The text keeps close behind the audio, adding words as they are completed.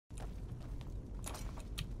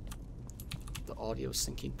audio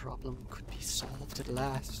syncing problem could be solved at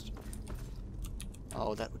last.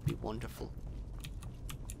 Oh, that would be wonderful.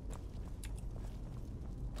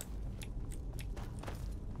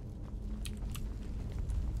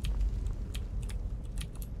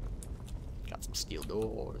 Got some steel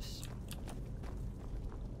doors.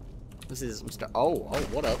 This is some stuff. Oh,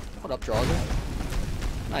 what up? What up, Draugr?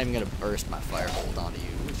 I'm not even gonna burst my firebolt onto you.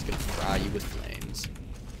 I'm just gonna fry you with flames.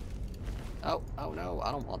 Oh no,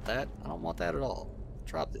 I don't want that. I don't want that at all.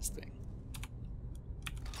 Drop this thing.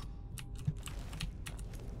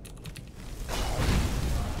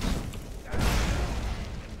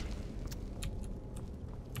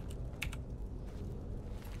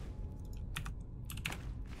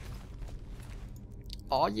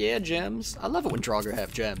 Aw, yeah, gems. I love it when Draugr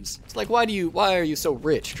have gems. It's like, why are you so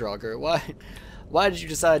rich, Draugr? Why did you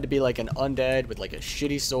decide to be like an undead with like a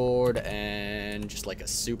shitty sword and just like a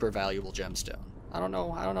super valuable gemstone? I don't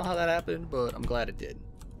know how that happened, but I'm glad it did.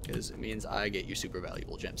 Because it means I get your super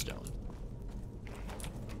valuable gemstone.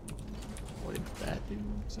 What did that do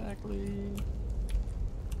exactly?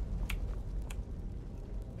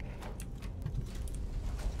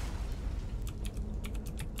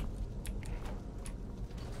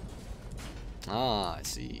 Ah, I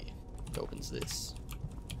see. It opens this.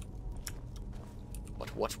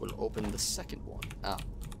 But what will open the second one? Ah,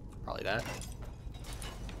 probably that.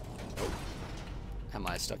 Nope. Am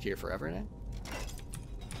I stuck here forever now?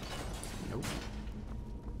 Nope.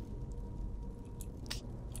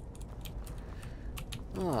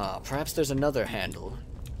 Ah, perhaps there's another handle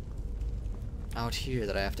out here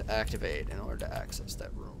that I have to activate in order to access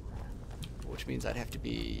that room. Which means I'd have to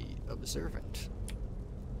be observant.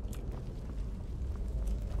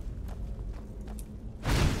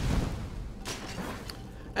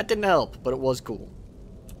 That didn't help, but it was cool.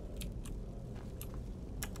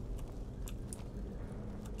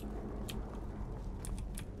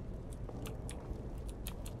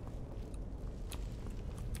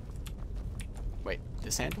 Wait,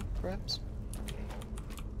 this handle, perhaps?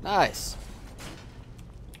 Nice!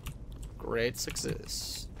 Great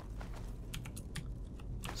success.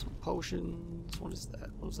 Some potions. What is that?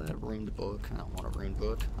 What was that? Runed book. I don't want a runed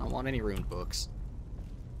book. I don't want any runed books.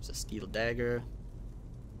 There's a steel dagger.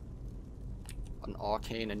 An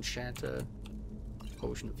arcane enchanter, a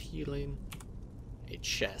potion of healing, a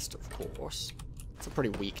chest, of course. It's a pretty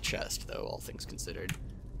weak chest, though, all things considered.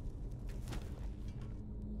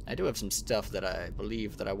 I do have some stuff that I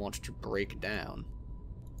believe that I want to break down.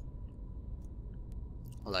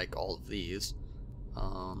 Like all of these.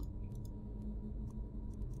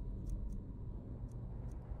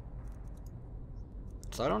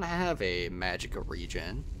 So I don't have a magicka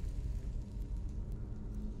regen.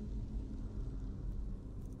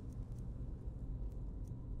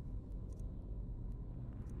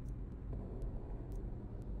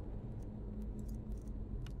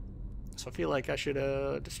 So I feel like I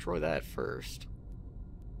should destroy that first.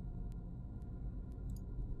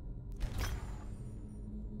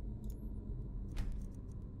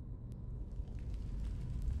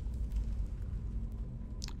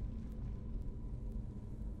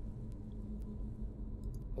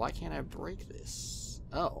 Why can't I break this?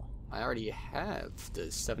 Oh, I already have the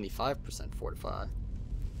 75% fortify.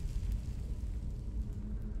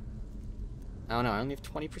 Oh no, I only have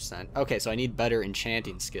 20%. Okay, so I need better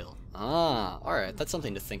enchanting skill. Ah, alright, that's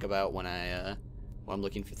something to think about when when I'm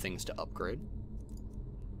looking for things to upgrade.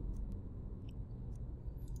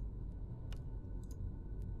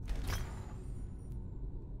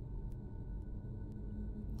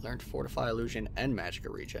 Learned Fortify Illusion and Magicka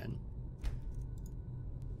Regen.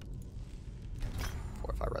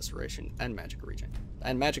 Fortify Restoration and Magicka Regen.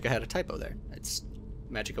 And Magicka had a typo there. It's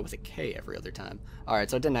Magicka with a K every other time. Alright,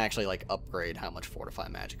 so it didn't actually, like, upgrade how much Fortify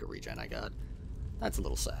Magicka Regen I got. That's a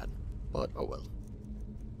little sad, but oh well.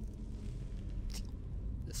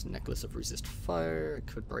 This Necklace of Resist Fire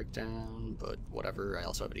could break down, but whatever. I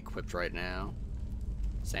also have it equipped right now.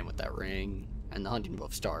 Same with that ring. And the Hunting Bow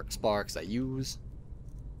of Sparks I use.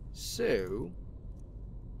 So...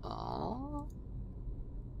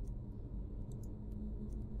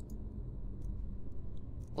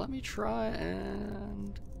 let me try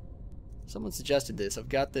and... Someone suggested this. I've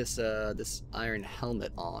got this this iron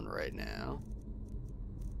helmet on right now,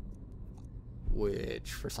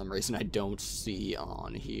 which for some reason I don't see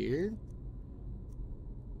on here.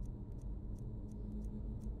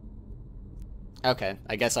 Okay,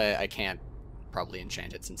 I guess I can't probably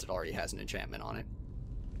enchant it since it already has an enchantment on it.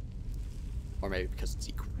 Or maybe because it's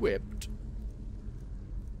equipped.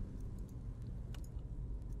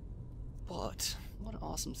 But what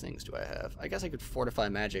awesome things do I have? I guess I could fortify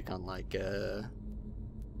magic on like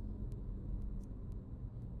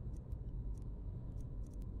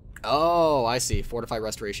Oh, I see. Fortify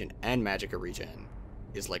Restoration and Magicka Regen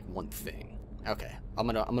is like one thing. Okay, I'm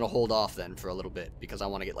gonna hold off then for a little bit because I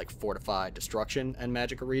want to get like Fortify Destruction and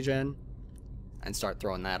Magicka Regen and start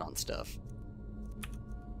throwing that on stuff.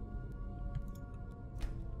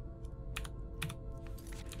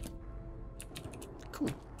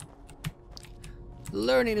 Cool.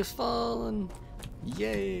 Learning is fun.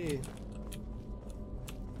 Yay.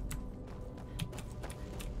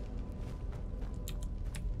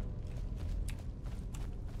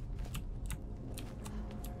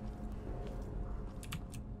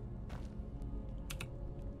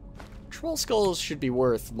 Troll skulls should be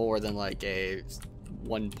worth more than like a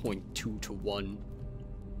 1.2 to 1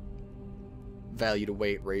 value to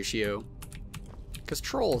weight ratio. Because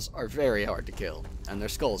trolls are very hard to kill, and their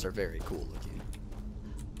skulls are very cool looking.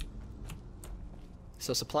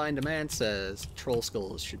 So supply and demand says troll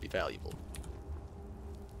skulls should be valuable.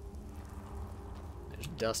 There's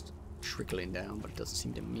dust trickling down, but it doesn't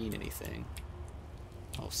seem to mean anything.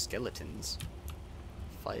 Oh, skeletons.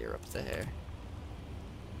 Fire up there.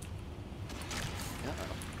 Uh-oh.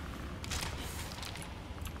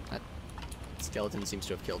 That skeleton seems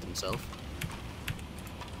to have killed himself.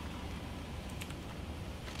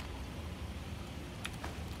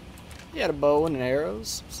 He had a bow and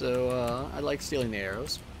arrows, so I like stealing the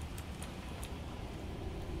arrows.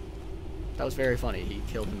 That was very funny. He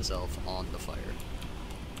killed himself on the fire.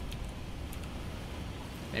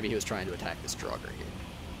 Maybe he was trying to attack this Draugr here.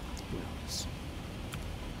 Who knows?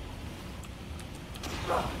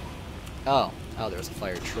 Oh, there's a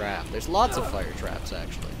fire trap. There's lots of fire traps,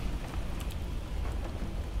 actually.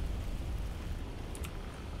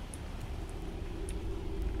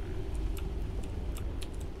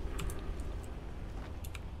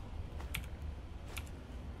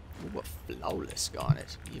 Ooh, a flawless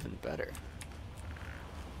garnet. Even better.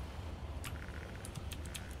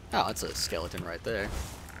 Oh, that's a skeleton right there.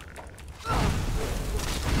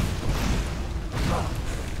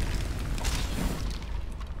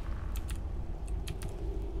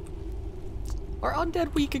 Are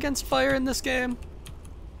undead weak against fire in this game?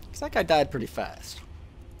 Because that guy died pretty fast.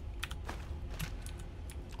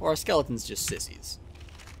 Or are skeletons just sissies?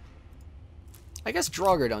 I guess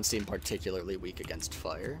Draugr don't seem particularly weak against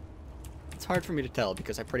fire. It's hard for me to tell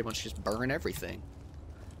because I pretty much just burn everything.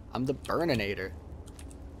 I'm the Burninator.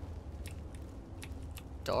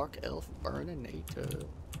 Dark Elf Burninator.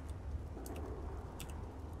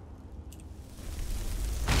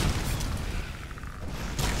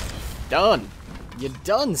 Done! You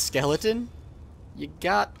done, skeleton! You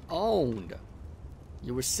got owned.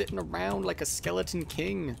 You were sitting around like a skeleton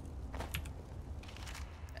king.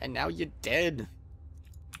 And now you're dead.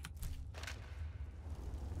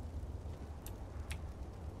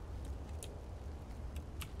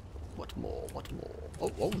 What more? What more? Oh,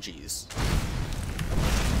 jeez.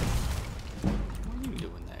 What are you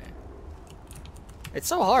doing there? It's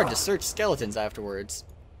so hard to search skeletons afterwards.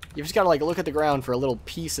 You've just gotta like look at the ground for a little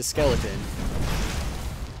piece of skeleton.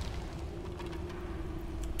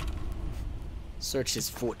 Search his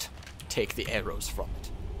foot. Take the arrows from it.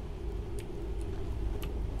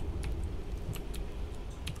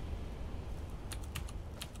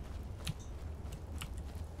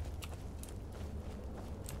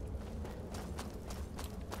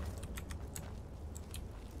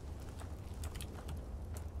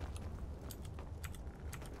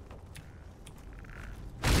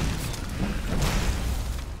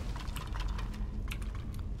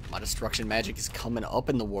 My destruction magic is coming up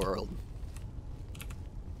in the world.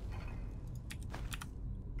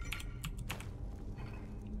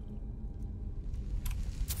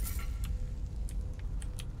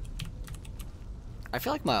 I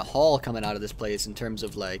feel like my haul coming out of this place in terms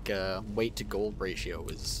of like weight to gold ratio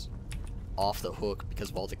is off the hook because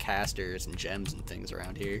of all the casters and gems and things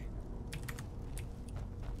around here.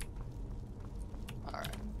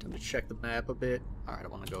 Alright, time to check the map a bit. Alright, I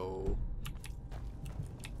want to go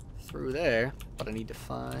through there, but I need to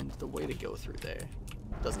find the way to go through there.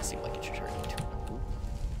 Doesn't seem like it should hurt me too.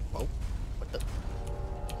 Whoa, what the?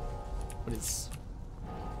 What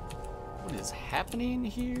is happening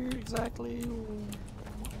here exactly?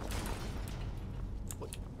 What?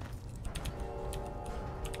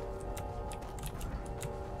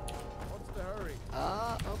 What's the hurry?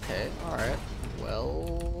 Okay, alright.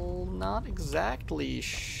 Well, not exactly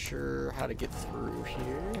sure how to get through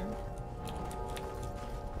here.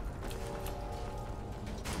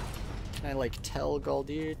 Can I, like, tell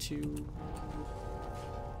Galdir to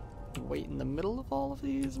wait in the middle of all of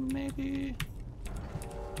these, maybe?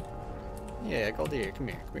 Yeah, Galdir, come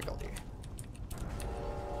here, Galdir.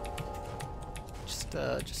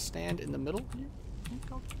 Just stand in the middle here,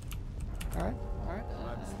 Galdir. Alright, alright.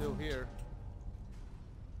 I'm still here.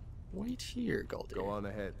 Wait here, Goldie. Go on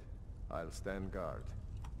ahead. I'll stand guard.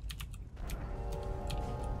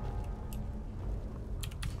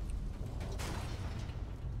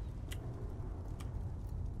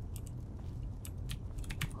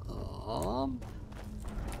 Um.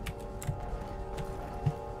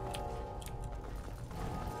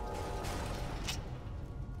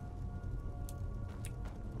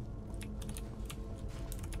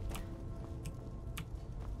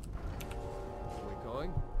 We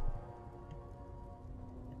going?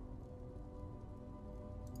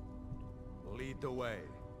 Lead the way.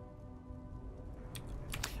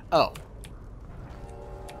 Oh.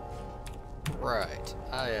 Right.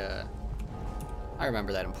 I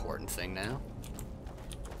remember that important thing now.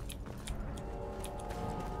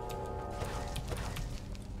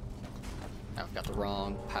 I've got the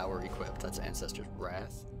wrong power equipped. That's Ancestor's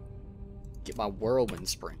Wrath. Get my Whirlwind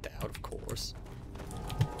Sprint out, of course.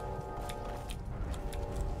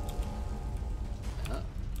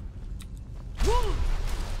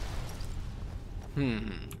 Hmm.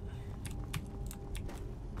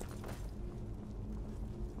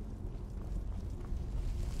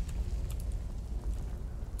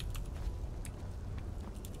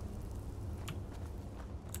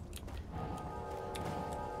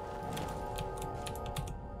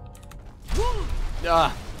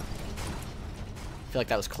 Ah! I feel like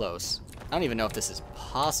that was close. I don't even know if this is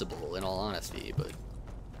possible, in all honesty, but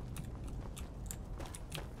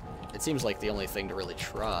it seems like the only thing to really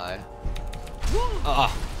try.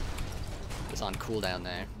 Ah! It's on cooldown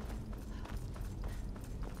there.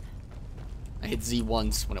 I hit Z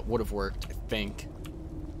once when it would have worked, I think,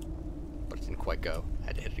 but it didn't quite go. I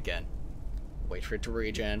had to hit it again. Wait for it to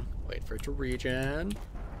regen. Wait for it to regen.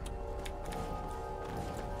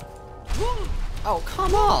 Oh,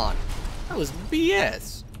 come on! That was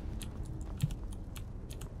BS!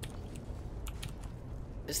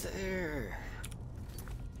 Is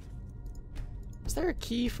there a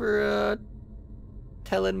key for,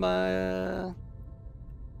 telling my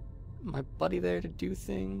buddy there to do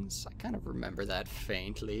things? I kind of remember that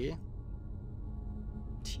faintly.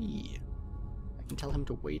 T. I can tell him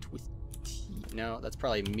to wait with T. No, that's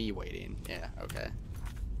probably me waiting. Yeah, okay.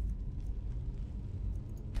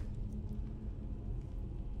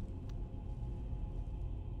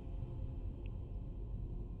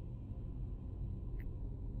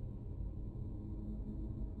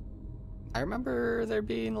 I remember there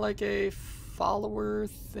being like a follower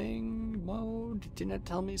thing mode. Didn't it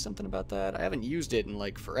tell me something about that? I haven't used it in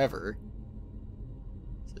like forever.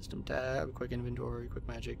 System tab, quick inventory, quick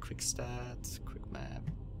magic, quick stats, quick map.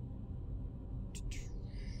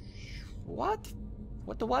 What?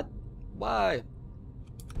 What the what? Why?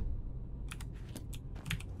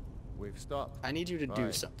 We've stopped. I need you to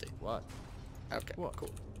do something. What? Okay, What? cool.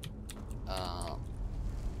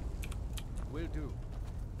 Will do.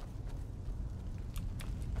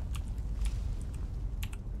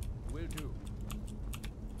 Will do.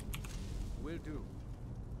 Will do.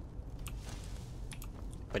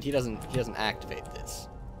 But he doesn't activate this.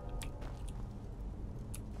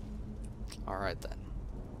 Alright then.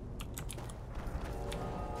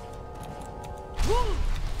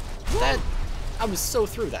 I was so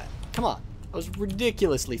through that. Come on. I was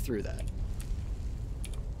ridiculously through that.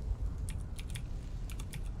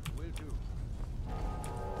 Will do.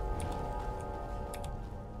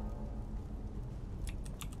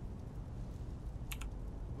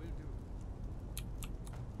 Will do.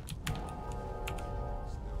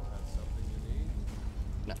 Still have something you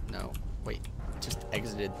need? No, wait. Just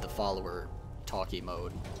exited the follower talkie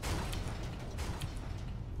mode.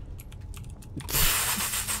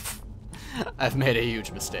 I've made a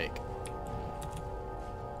huge mistake.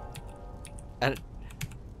 And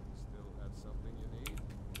Still have something you need?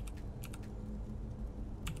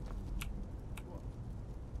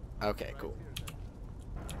 okay, cool.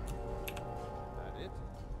 That it?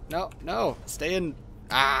 No, stay in.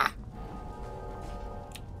 Ah!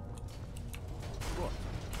 What?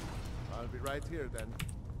 I'll be right here then.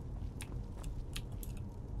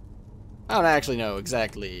 I don't actually know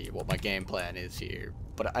exactly what my game plan is here,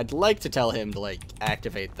 but I'd like to tell him to, like,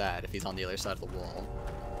 activate that if he's on the other side of the wall.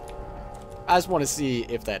 I just want to see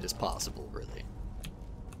if that is possible, really.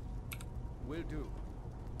 Will do.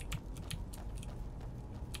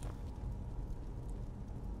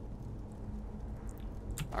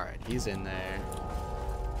 Alright, he's in there.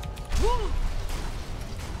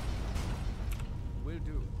 Will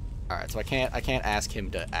do. Alright, so I can't ask him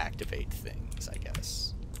to activate things, I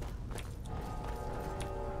guess.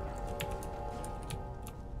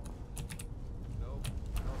 No,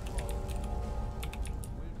 not wrong.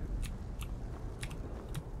 Will do.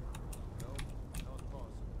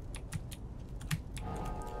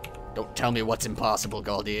 Don't tell me what's impossible,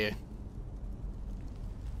 Galdier.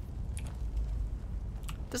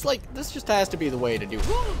 This just has to be the way to do it.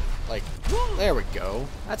 Like, there we go.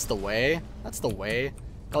 That's the way. That's the way.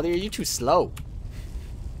 Galdier, you're too slow.